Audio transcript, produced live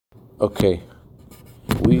Okay,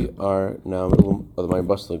 we are now in the middle of the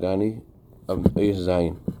Bas Lagani of Eis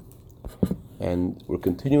Zayin, and we're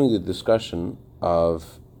continuing the discussion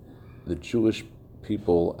of the Jewish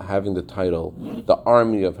people having the title, the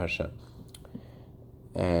Army of Hashem.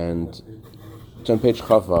 And it's on page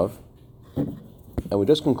Chavav, and we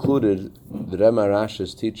just concluded the Rebbe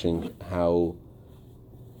Marash's teaching how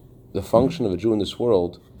the function of a Jew in this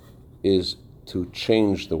world is to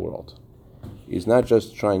change the world. He's not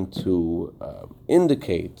just trying to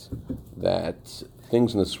indicate that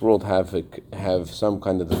things in this world have some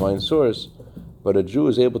kind of divine source, but a Jew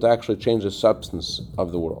is able to actually change the substance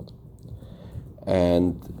of the world.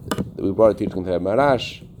 And we brought a teaching to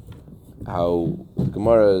Marash, how the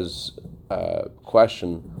Gemara's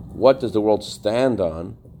question, what does the world stand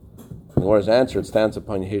on? And the Gemara's answer, it stands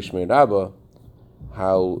upon Yehesh Me'Rabba,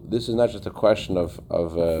 how this is not just a question of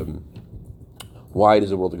why does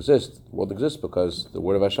the world exist? The world exists because the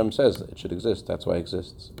word of Hashem says it should exist. That's why it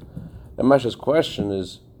exists. The Gemara's question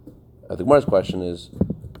is,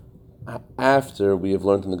 after we have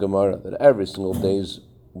learned in the Gemara that every single day's,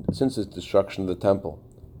 since the destruction of the temple,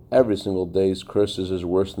 every single day's curses is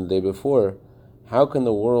worse than the day before, how can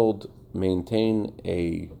the world maintain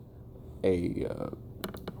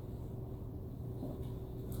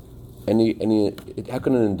how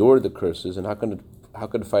can it endure the curses, and how can it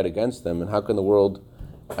fight against them, and how can the world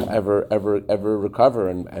ever recover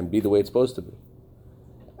and be the way it's supposed to be?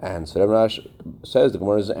 And so Rash says the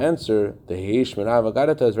Gemara's answer, the Yehesh Me'Rabba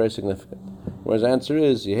Gadata, is very significant. The Gemara's answer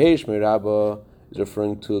is Yehesh Me'Rabba is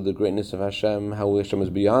referring to the greatness of Hashem, how Hashem is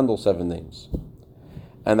beyond all seven names,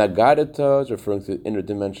 and that Gadata is referring to the inner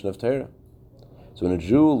dimension of Torah. So when a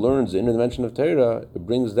Jew learns the inner dimension of Torah, it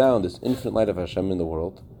brings down this infinite light of Hashem in the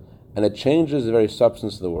world, and it changes the very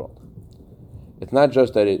substance of the world. It's not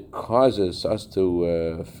just that it causes us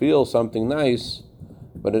to feel something nice,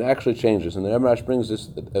 but it actually changes. And the Rebbe brings this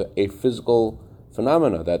a physical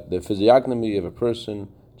phenomena, that the physiognomy of a person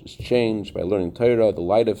is changed by learning Torah. The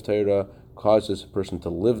light of Torah causes a person to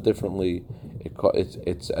live differently.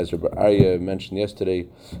 It's as Rabbi Arya mentioned yesterday,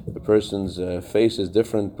 the person's face is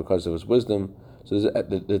different because of his wisdom. So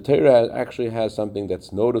the Torah actually has something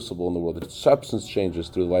that's noticeable in the world. Its substance changes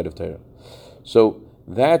through the light of Torah. So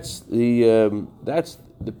that's the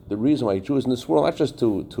reason why a Jew is in this world, not just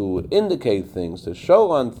to indicate things, to show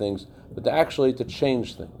on things, but to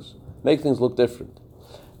change things, make things look different,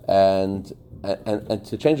 and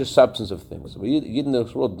to change the substance of things. We in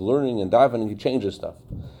this world, learning and davening, he changes stuff,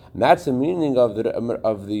 and that's the meaning of the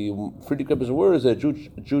Friedrich Rebbe's words, that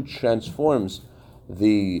a Jew transforms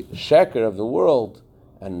the sheker of the world,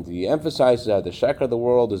 and he emphasizes that the sheker of the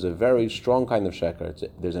world is a very strong kind of sheker.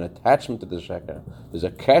 There's an attachment to the sheker. There's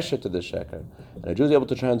a kesher to the sheker. And a Jew is able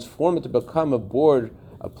to transform it to become a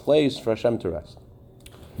place for Hashem to rest.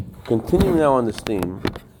 Continuing now on this theme,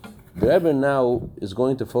 the Rebbe now is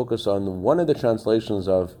going to focus on one of the translations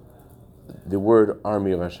of the word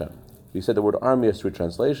army of Hashem. He said the word army has three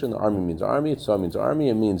translations. Army means army, tzva means army,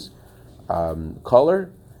 it means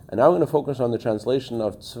color. And now we're going to focus on the translation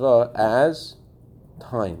of tzva as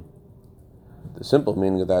time. The simple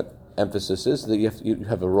meaning of that emphasis is that you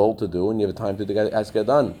have a role to do and you have a time to get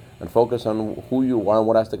done, and focus on who you are and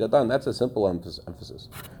what has to get done. That's a simple emphasis.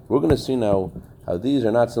 We're going to see now how these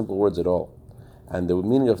are not simple words at all, and the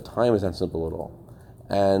meaning of time is not simple at all.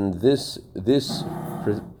 And this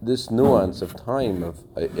nuance of time,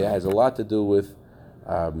 it has a lot to do with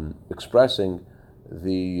expressing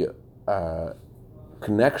the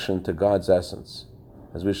connection to God's essence,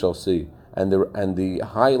 as we shall see, and the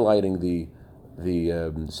highlighting the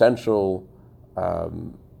central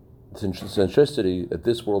centricity that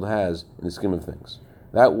this world has in the scheme of things.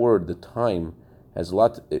 That word, the time, has a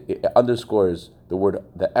lot. It underscores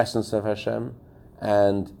the essence of Hashem,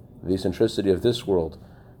 and the centricity of this world,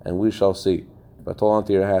 and we shall see. But hold on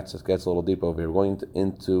to your hats; it gets a little deep over here. We're going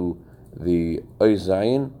into the Eis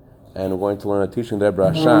Zayin, and we're going to learn a teaching of Rebbe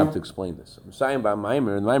Rashab to explain this. Messiah by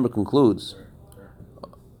Maimer, and Maimer concludes,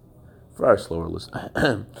 for our slower listen,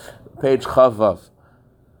 page Chavav.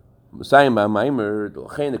 Messiah by Maimer,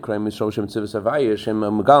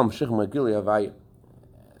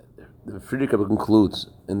 the Friedrich Rebbe concludes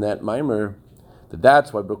in that Maimer that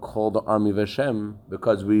that's why we're called the Army of Hashem,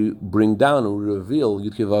 because we bring down and we reveal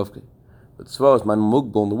Yud Kei Vav Kei. But tzva is man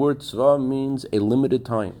mugbal, and the word tzva means a limited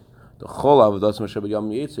time. In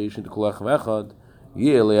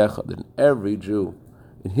every Jew,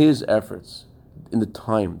 in his efforts, in the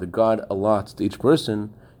time that God allots to each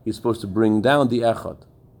person, he's supposed to bring down the echad.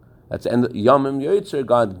 That's and Yamim Yotzer,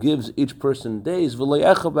 God gives each person days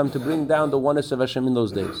to bring down the oneness of Hashem in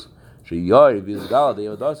those days. That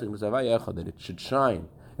it should shine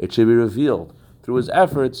It should be revealed through his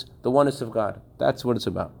efforts, the oneness of God. That's what it's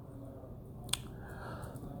about.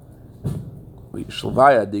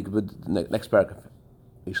 Next paragraph.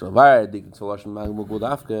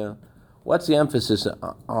 What's the emphasis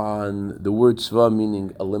on the word tzva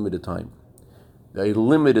meaning a limited time? A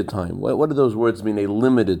limited time. What do those words mean, a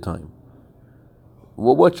limited time?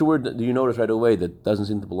 What's your word do you notice right away that doesn't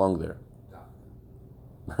seem to belong there?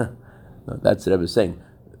 No, that's what I was saying.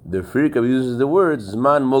 The Frierika uses the word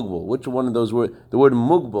zman mugbal. Which one of those words? The word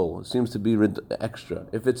mugbal seems to be extra.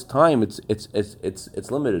 If it's time, it's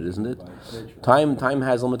limited, isn't it? Time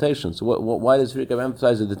has limitations. So why does Frierika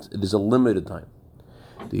emphasize that it is a limited time?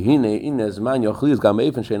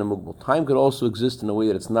 Time could also exist in a way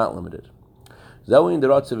that it's not limited.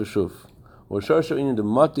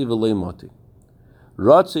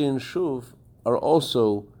 Ratzi and Shuv are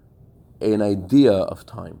also an idea of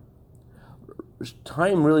time.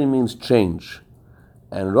 Time really means change.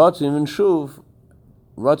 And Ratzi and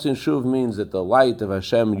Shuv means that the light of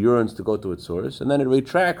Hashem yearns to go to its source, and then it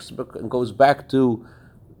retracts and goes back to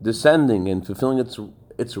descending and fulfilling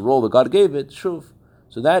its role that God gave it, Shuv.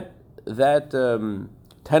 So that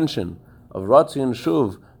tension of Ratzi and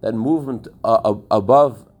Shuv, that movement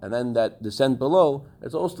above and then that descent below,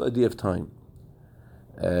 it's also the idea of time.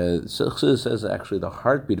 Chassidus says actually the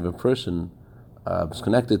heartbeat of a person is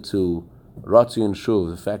connected to Ratzi and Shuv,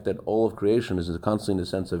 the fact that all of creation is constantly in the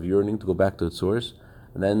sense of yearning to go back to its source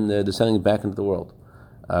and then descending back into the world.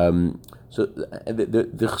 So the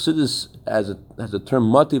Chassidus has a term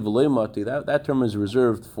mati v'lei mati. That term is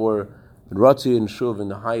reserved for Ratzi and Shuv in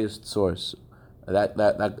the highest source. That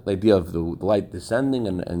idea of the light descending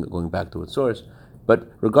and going back to its source. But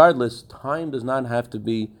regardless, time does not have to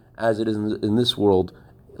be, as it is in this world,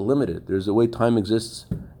 limited. There's a way time exists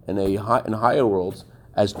in higher worlds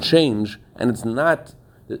as change, and it's not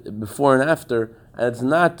before and after, and it's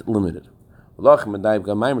not limited. And therefore,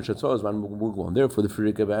 the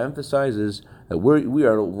Frierika emphasizes that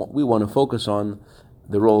we want to focus on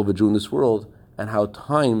the role of a Jew in this world and how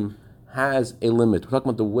time has a limit. We're talking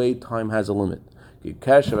about the way time has a limit. The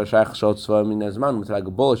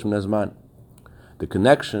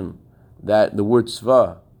connection that the word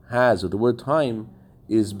tzva has with the word time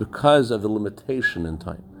is because of the limitation in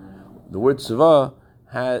time. The word tzva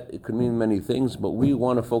it could mean many things, but we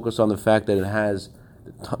want to focus on the fact that it has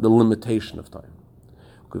the limitation of time.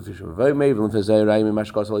 What's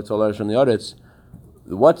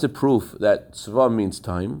the proof that tzva means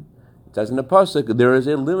time? It says in the pasuk, there is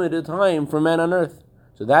a limited time for man on earth.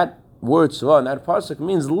 So that word tzva in that pasuk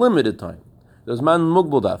means limited time. There's man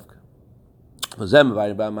mugbal dafka. And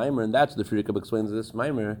that's the Frierika explains this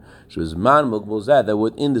Maimer. She was man mugbal zed, that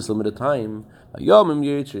within this limited time, in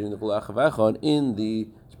the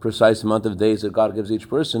precise amount of days that God gives each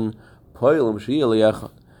person,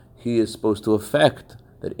 he is supposed to affect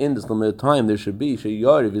that in this limited time there should be in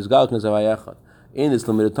this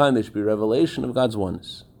limited time there should be revelation of God's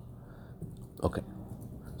oneness. Okay.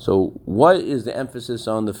 So what is the emphasis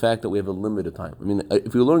on the fact that we have a limited time? I mean,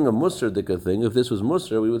 if you're learning a Musar thing, if this was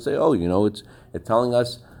Musar, we would say, it's telling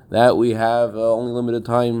us that we have only limited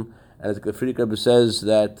time. And as the Frierika says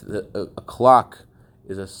that a clock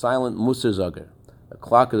is a silent Musar Zager. A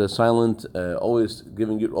clock is a silent, always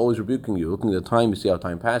rebuking you, looking at the time, you see how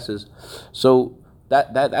time passes. So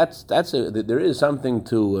there is something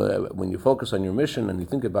to when you focus on your mission and you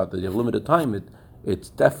think about that you have limited time. It's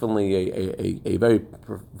definitely a very,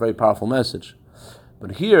 very powerful message.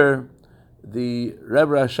 But here, the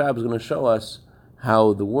Rebbe Rashab is going to show us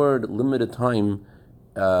how the word limited time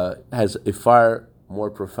has a far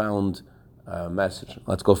more profound message.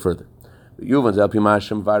 Let's go further. The Rebbe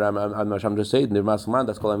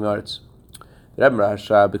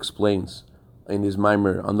Rashab explains in his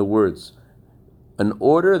Maimer on the words, in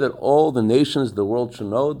order that all the nations of the world should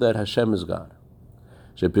know that Hashem is God.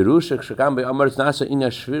 The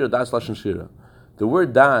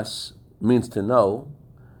word das means to know,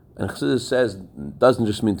 and Chassidus says doesn't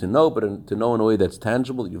just mean to know, but to know in a way that's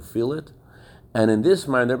tangible, you feel it. And in this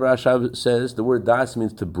mind, Rebbe Rashab says the word das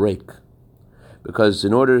means to break, because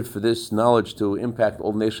in order for this knowledge to impact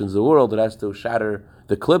all nations of the world, it has to shatter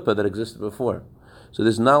the klippa that existed before. So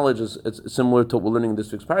this knowledge it's similar to what we're learning in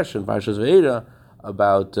this week's parsha, Parshas Vayera,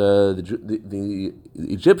 about the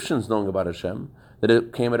Egyptians knowing about Hashem, that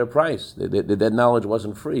it came at a price. That knowledge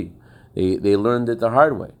wasn't free. They learned it the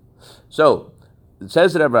hard way. So, it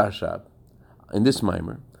says that Rebbe Rashab, in this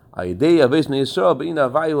Maimer,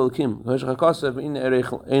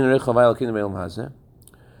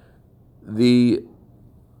 the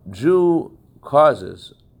Jew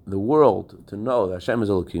causes the world to know that Hashem is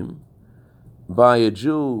Elokim by a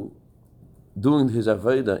Jew doing his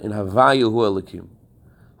avodah in Havayu Hu Elokim.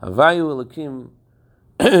 Havayu Elokim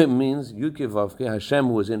means Yudke Vavke, Hashem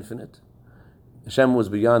who is infinite, Hashem who is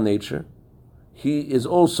beyond nature. He is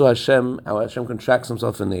also Hashem, how Hashem contracts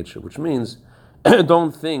himself in nature, which means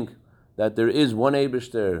don't think that there is one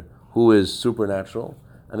Eibishter who is supernatural,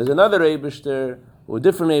 and there's another Eibishter, or a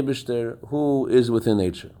different Eibishter, who is within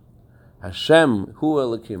nature. Hashem, Hu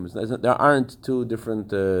Elokim. There aren't two different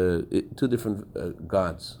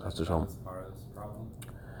gods.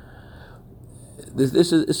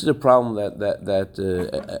 This is a problem that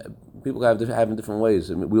people have in different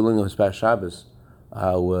ways. I mean, we learn on this past Shabbos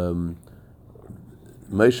how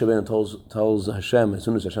Moshe Rabbeinu tells Hashem, as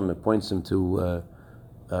soon as Hashem appoints him to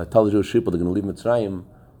tell the Jewish people they're going to leave Mitzrayim,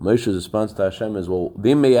 Moshe's response to Hashem is, well,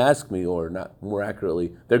 they may ask me, or not more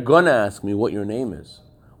accurately, they're going to ask me what your name is.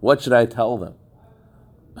 What should I tell them?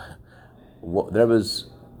 The Rebbe's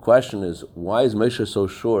question is, why is Moshe so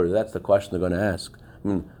sure that's the question they're going to ask? I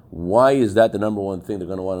mean, why is that the number one thing they're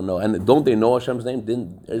going to want to know? And don't they know Hashem's name?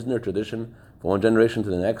 Isn't there a tradition from one generation to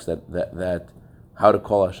the next that how to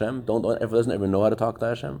call Hashem? Doesn't everyone know how to talk to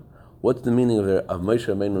Hashem? What's the meaning of Moshe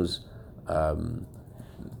Rabbeinu's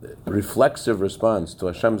reflexive response to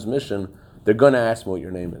Hashem's mission? They're going to ask me what your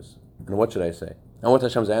name is. And what should I say? And what's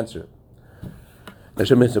Hashem's answer?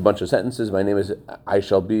 Hashem makes a bunch of sentences. My name is, I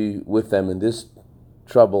shall be with them in this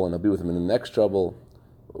trouble, and I'll be with them in the next trouble.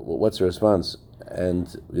 What's the response?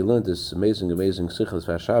 And we learned this amazing Sichos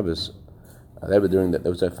Fast Shabbos. During that,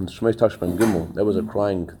 there was from Shmei Tashban Gimel. There was a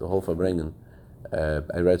crying the whole Farbrengen.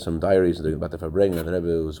 I read some diaries about the Farbrengen, and the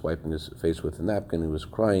Rebbe was wiping his face with a napkin. He was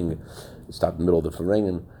crying. He stopped in the middle of the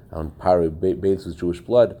Farbrengen. And Pari bathes with Jewish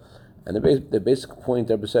blood. And the basic point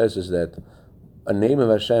the Rebbe says is that a name of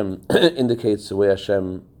Hashem indicates the way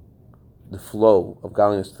Hashem, the flow of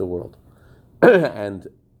godliness to the world. and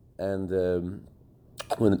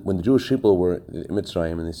when the Jewish people were in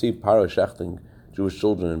Mitzrayim and they see Paro shechting Jewish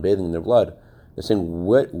children and bathing in their blood, they're saying,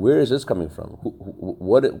 where is this coming from?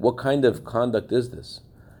 What kind of conduct is this?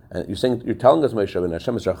 And you're telling us, Moshe Rabbeinu,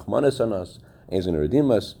 Hashem is Rachmanis on us, and He's going to redeem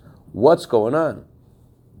us. What's going on?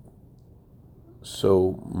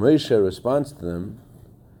 So Moshe responds to them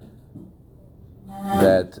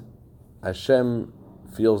that Hashem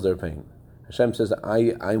feels their pain. Hashem says,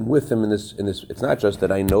 I'm with them in this. It's not just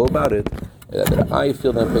that I know about it, that I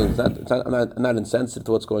feel their pain. I'm not insensitive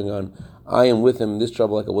to what's going on. I am with them in this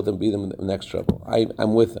trouble like I will be them in the next trouble.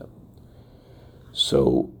 I'm with them.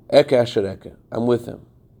 So, Eke Asher Eke, I'm with them.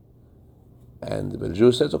 And the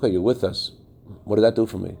Jew says, okay, you're with us. What does that do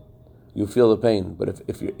for me? You feel the pain. But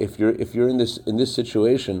if you're in this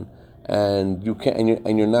situation, and you can't,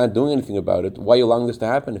 and you're not doing anything about it, why are you allowing this to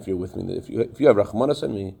happen if you're with me? If you have Rachmanas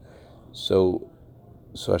on me, so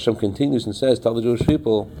Hashem continues and says, tell the Jewish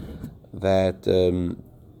people that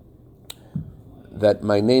that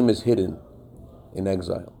my name is hidden in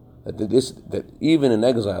exile. That even in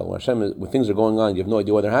exile, when things are going on, you have no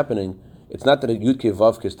idea why they're happening. It's not that a Yudke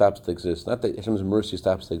Vavke stops to exist. Not that Hashem's mercy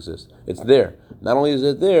stops to exist. It's there. Not only is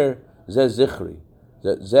it there, Zeh Zichri,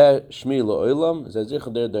 Zeh Shmi Lo'olam, Zeh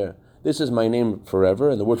Zichri, there. This is my name forever,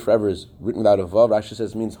 and the word forever is written without a vav. Rashi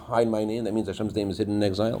says it means hide my name. That means Hashem's name is hidden in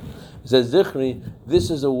exile. It says Zichri, this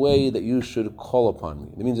is a way that you should call upon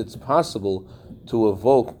me. It means it's possible to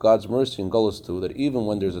evoke God's mercy and Golus too, that even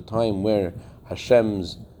when there's a time where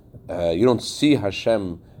Hashem's, you don't see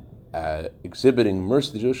Hashem exhibiting mercy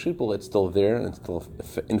to the Jewish people, it's still there and it's still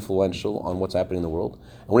influential on what's happening in the world.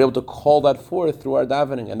 And we're able to call that forth through our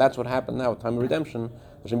davening, and that's what happened now at time of redemption.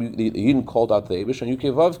 Hashem, the Yidden called out the Eibush, and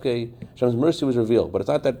Yudke Vavke, Hashem's mercy was revealed. But it's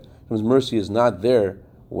not that Hashem's mercy is not there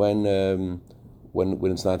when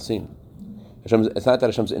it's not seen. It's not that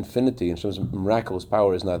Hashem's infinity and Hashem's miraculous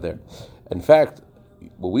power is not there. In fact,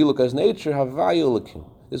 what we look as nature, Havayu Elokim.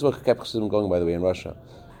 This is what kept Chassidim going, by the way, in Russia.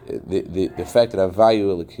 The fact that Havayu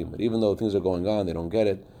Elokim, that even though things are going on, they don't get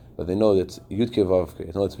it, but they know that it's Yudke Vavke.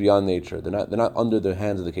 They know it's beyond nature. They're not under the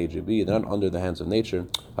hands of the KGB. They're not under the hands of nature.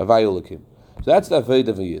 Havayu Elokim. So that's the Avodah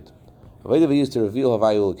of Yid. Avodah of Yid is to reveal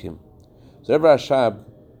Havayu Elokim. So Rebbe Rashab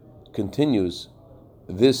continues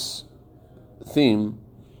this theme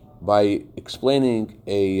by explaining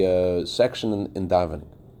a section in davening.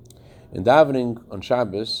 In davening on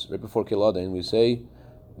Shabbos, right before Kiladin, we say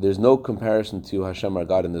there's no comparison to Hashem our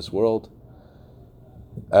God in this world.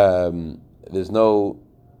 There's no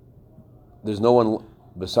one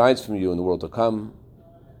besides from you in the world to come.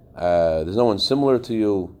 There's no one similar to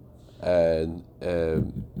you. But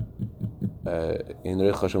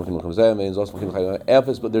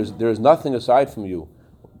there is nothing aside from you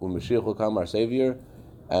when Mashiach will come, our Savior,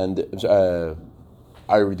 and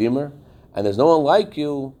our Redeemer, and there's no one like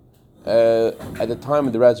you at the time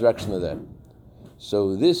of the resurrection of the dead.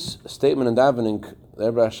 So this statement in davening, the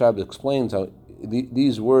Rebbe Rashab explains how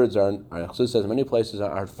these words are says in many places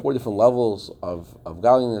are 4 different levels of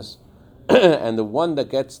godliness, and the one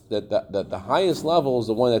that gets that the highest level is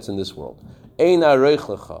the one that's in this world. Ein areich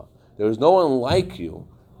lecha. There is no one like you.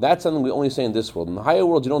 That's something we only say in this world. In the higher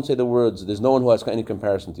world, you don't say the words, there's no one who has any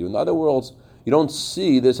comparison to you. In the other worlds, you don't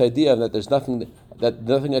see this idea that there's nothing that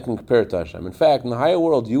can compare to Hashem. In fact, in the higher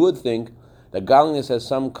world, you would think that godliness has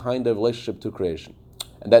some kind of relationship to creation,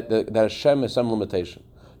 and that Hashem has some limitation.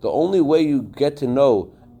 The only way you get to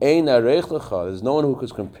know Ein areich lecha, there's no one who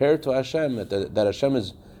is compared to Hashem, that Hashem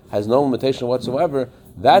has no limitation whatsoever,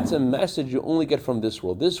 that's a message you only get from this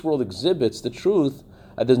world. This world exhibits the truth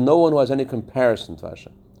that there's no one who has any comparison to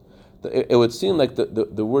Hashem. It would seem like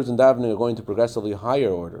the words in davening are going to progressively higher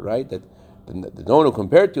order, right? That there's no one who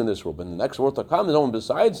compared to you in this world, but in the next world to come, there's no one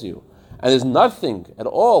besides you. And there's nothing at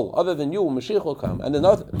all other than you, Mashiach will come. And there's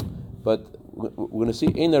nothing. But we're going to see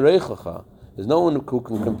Ein areich lecha. There's no one who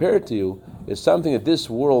can compare it to you. It's something that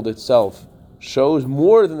this world itself shows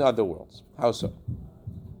more than the other worlds. How so?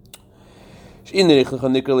 This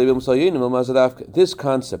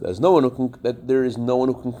concept, that there is no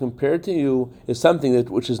one who can compare to you, is something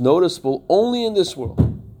which is noticeable only in this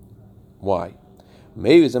world. Why?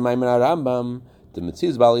 Maybe it's a Maimon Rambam. The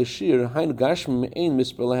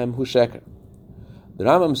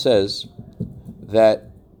Rambam says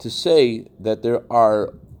that to say that there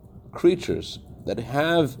are creatures that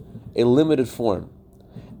have a limited form,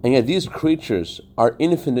 and yet these creatures are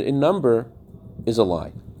infinite in number, is a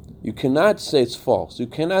lie. You cannot say it's false. You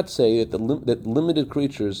cannot say that that limited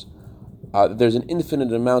creatures, there's an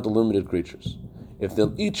infinite amount of limited creatures. If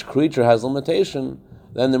each creature has limitation,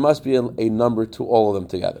 then there must be a number to all of them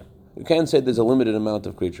together. You can't say there's a limited amount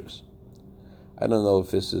of creatures. I don't know if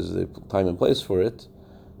this is the time and place for it,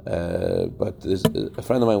 but a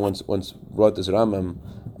friend of mine once brought this Rambam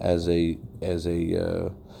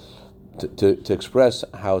to express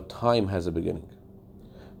how time has a beginning,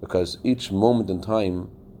 because each moment in time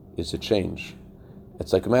is a change.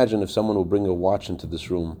 It's like, imagine if someone would bring a watch into this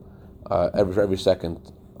room every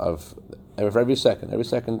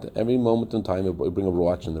moment in time, you bring a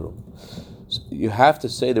watch in the room. So you have to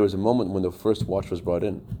say there was a moment when the first watch was brought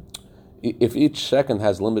in. If each second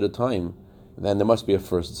has limited time, then there must be a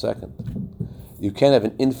first second. You can't have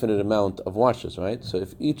an infinite amount of watches, right? So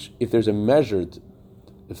if there's a measured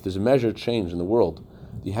change in the world,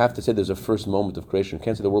 you have to say there's a first moment of creation. You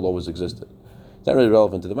can't say the world always existed. It's not really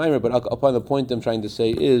relevant to the Maimer, but upon the point I'm trying to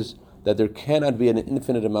say is that there cannot be an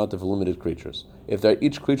infinite amount of limited creatures. If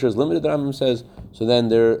each creature is limited, the Rambam says, so then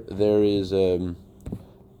there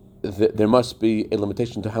must be a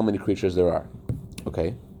limitation to how many creatures there are.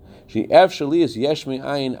 Okay? So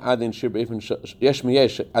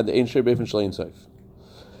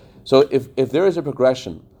if there is a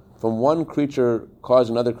progression from one creature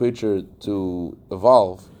causing another creature to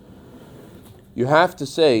evolve, you have to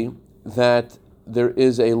say that there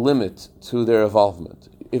is a limit to their evolvement.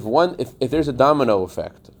 If there's a domino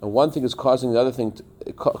effect, and one thing is causing the other thing,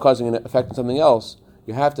 causing an effect on something else,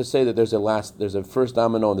 you have to say that there's a first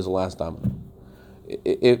domino and there's a last domino.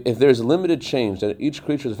 If there's a limited change, that each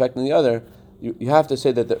creature is affecting the other, you have to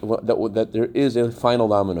say that there is a final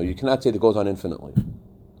domino. You cannot say that it goes on infinitely.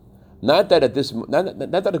 Not that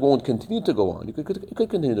it won't continue to go on. It could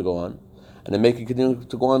continue to go on, and then make it continue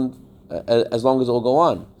to go on as long as it will go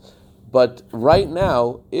on. But right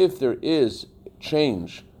now, if there is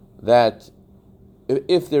change,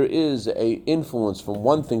 if there is a influence from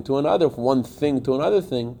one thing to another, from one thing to another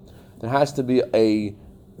thing, there has to be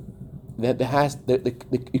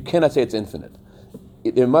you cannot say it's infinite.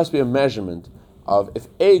 There must be a measurement of, if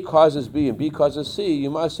A causes B and B causes C, you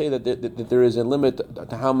must say that there is a limit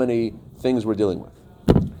to how many things we're dealing with.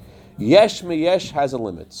 Yesh me yesh has a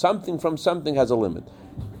limit. Something from something has a limit.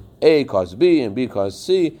 A causes B and B causes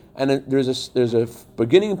C, and then there's a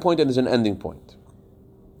beginning point and there's an ending point.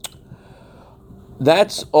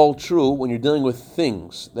 That's all true when you're dealing with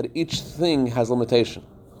things, that each thing has limitation.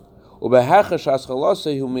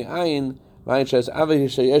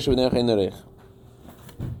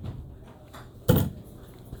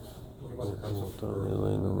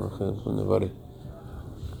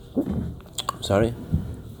 Sorry?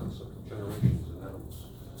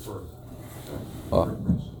 Oh.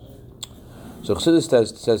 So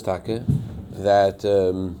Chassidus says Take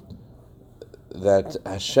that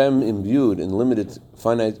Hashem imbued in limited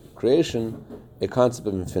finite creation a concept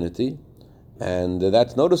of infinity, and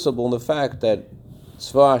that's noticeable in the fact that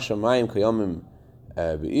Tzva Hashemayim Kayomim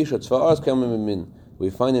B'Isha Tzva Aretz Kayomim B'Min. We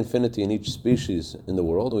find infinity in each species in the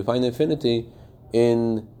world. We find infinity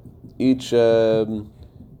in each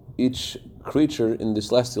creature in the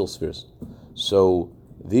celestial spheres. So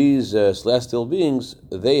these celestial beings,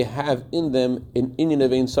 they have in them an inyan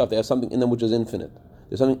of Ein Sof. They have something in them which is infinite.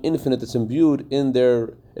 There's something infinite that's imbued in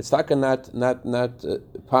their. It's not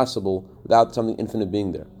possible without something infinite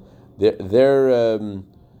being there. The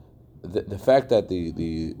fact that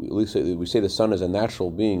we say the sun is a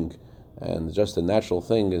natural being and just a natural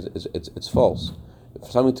thing it's false.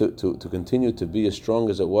 For something to continue to be as strong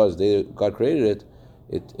as it was, God created it.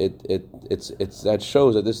 It's that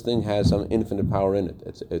shows that this thing has some infinite power in it.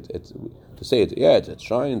 It's to say it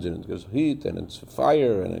shines and it gives heat and it's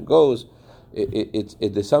fire and it goes.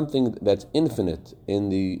 It is something that's infinite in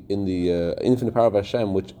the infinite power of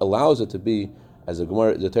Hashem, which allows it to be, as the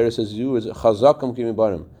Torah says, is chazakam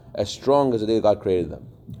kimibarim, as strong as the day God created them.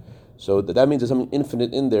 So that means there's something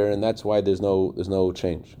infinite in there, and that's why there's no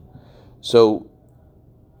change. So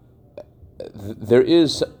there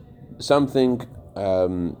is something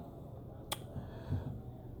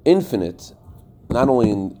infinite, not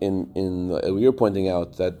only in you're pointing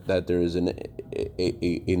out that there is in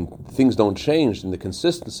things don't change in the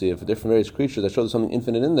consistency of different various creatures that show there's something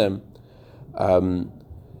infinite in them.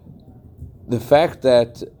 The fact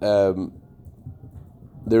that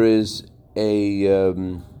there is a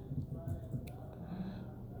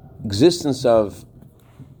existence of.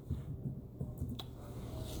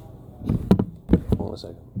 Hold on a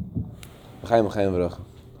second.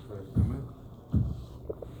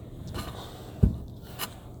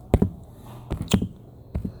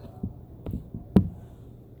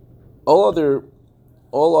 All other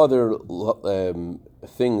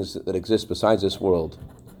things that exist besides this world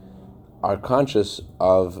are conscious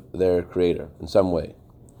of their creator in some way.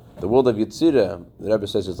 The world of Yetzirah, the Rebbe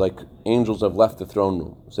says, is like angels have left the throne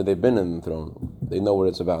room. So they've been in the throne room. They know what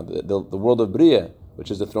it's about. The world of Bria,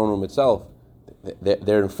 which is the throne room itself,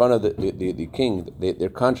 they're in front of the king. They're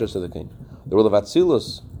conscious of the king. The world of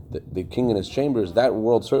Atzilus, the king in his chambers, that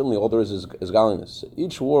world, certainly all there is godliness.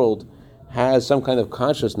 Each world has some kind of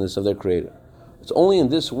consciousness of their creator. It's only in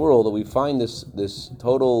this world that we find this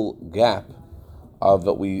total gap of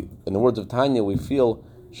that we, in the words of Tanya, we feel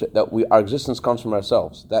that our existence comes from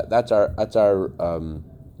ourselves. That's our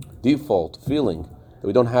default feeling that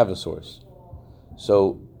we don't have a source.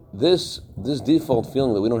 So this default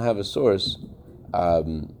feeling that we don't have a source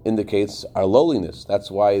indicates our lowliness. That's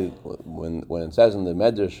why when it says in the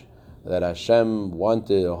Medrash that Hashem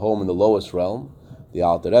wanted a home in the lowest realm, the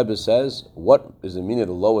Alter Rebbe says, what is the meaning of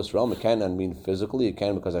the lowest realm? It cannot mean physically. It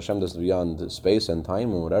can because Hashem does beyond space and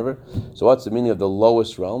time and whatever. So what's the meaning of the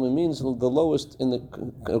lowest realm? It means the lowest in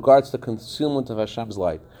regards to the concealment of Hashem's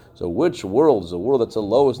light. So which world is the world that's the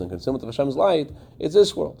lowest in the concealment of Hashem's light? It's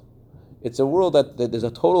this world. It's a world that there's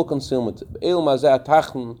a total concealment. El mazeh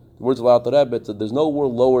tachn, the words of the Alter Rebbe, there's no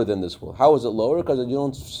world lower than this world. How is it lower? Because you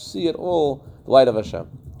don't see at all the light of Hashem.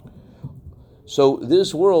 So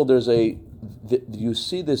this world, you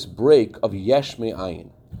see this break of yesh me'ayin.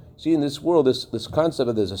 See, in this world, this concept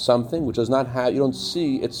that there's a something which does not have, you don't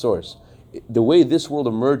see its source. The way this world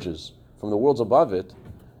emerges from the worlds above it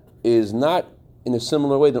is not in a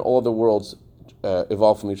similar way than all other worlds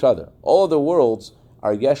evolve from each other. All other worlds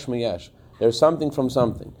are yesh me'yesh. There's something from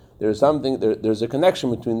something. There's a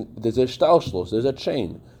connection between, there's a shtalshlos, there's a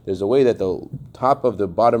chain. There's a way that the top of the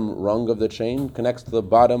bottom rung of the chain connects to the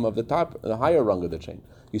bottom of the higher rung of the chain.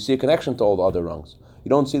 You see a connection to all the other rungs. You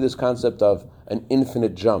don't see this concept of an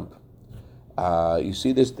infinite jump. You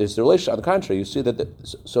see this relation. On the contrary, you see that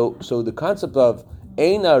so the concept of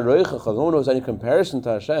Eina Roicha, no one knows any comparison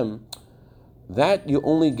to Hashem, that you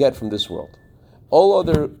only get from this world. All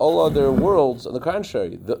other worlds, on the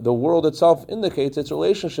contrary, the world itself indicates its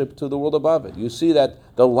relationship to the world above it. You see that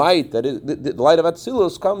the light the light of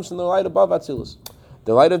Atzilus comes from the light above Atzilus.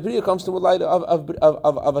 The light of Bria comes from the light of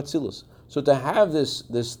Atzilus. So to have this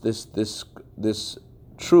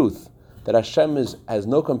truth that Hashem has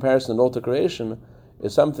no comparison at all to creation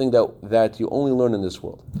is something that you only learn in this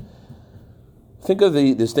world. Think of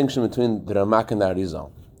the distinction between the Ramak and the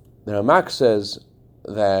Arizal. The Ramak says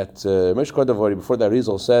that Mishkot Davari, before the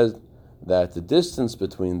Arizal, says that the distance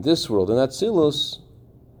between this world and Atzilus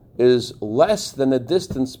is less than the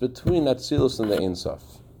distance between Atzilus and the Ein Sof.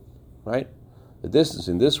 Right? The distance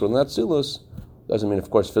in this world and Atzilus doesn't mean, of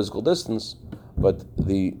course, physical distance, but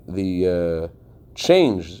the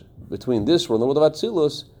change between this world and the world of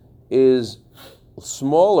Atzilus is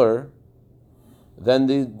smaller than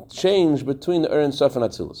the change between the Ein Sof and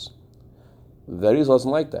Atzilus. The Arizal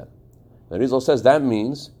doesn't like that. The Arizal says that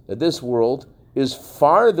means that this world is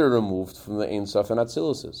farther removed from the Ein Sof and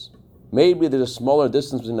Atzilus is. Maybe there's a smaller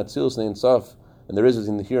distance between Atzilus and Ein Sof than there is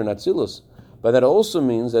in here in Atzilus, But that also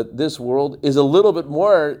means that this world is a little bit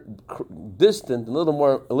more distant, a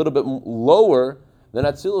little bit lower than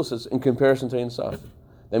Atzilus is in comparison to Ein Sof.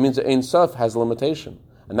 That means that Ein Sof has a limitation,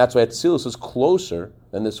 and that's why Atzilus is closer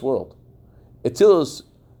than this world. Atzilus,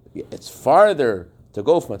 it's farther to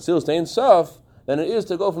go from Atzilus to Ein Sof than it is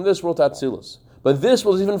to go from this world to Atzilus. But this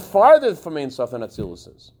world is even farther from Ein Sof than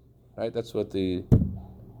Atzilus is. Right? That's what the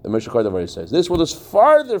Moshe Kordover says. This world is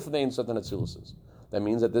farther from the Ein Sof than Atzilus is. That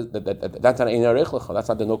means that that's not Ein Arech Lecha. That's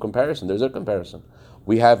not no comparison. There's a comparison.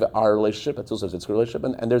 We have our relationship. Atzilus has its relationship,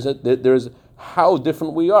 and there's how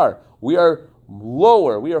different we are. We are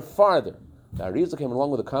lower. We are farther. The Arizal came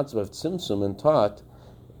along with the concept of Tzimtzum and taught,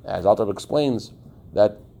 as Alter explains,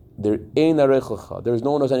 that there Ein Arech Lecha. There is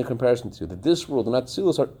no one who has any comparison to you. That this world and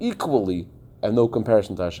Atzilus are equally and no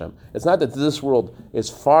comparison to Hashem. It's not that this world is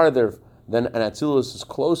farther than and Atzilus is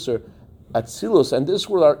closer. Atzilus and this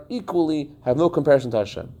world are equally, have no comparison to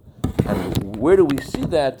Hashem. And where do we see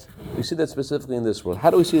that? We see that specifically in this world.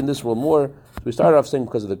 How do we see it in this world more? So we started off saying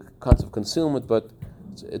because of the concept of concealment, but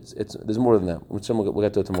it's there's more than that. We'll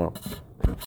get to it tomorrow.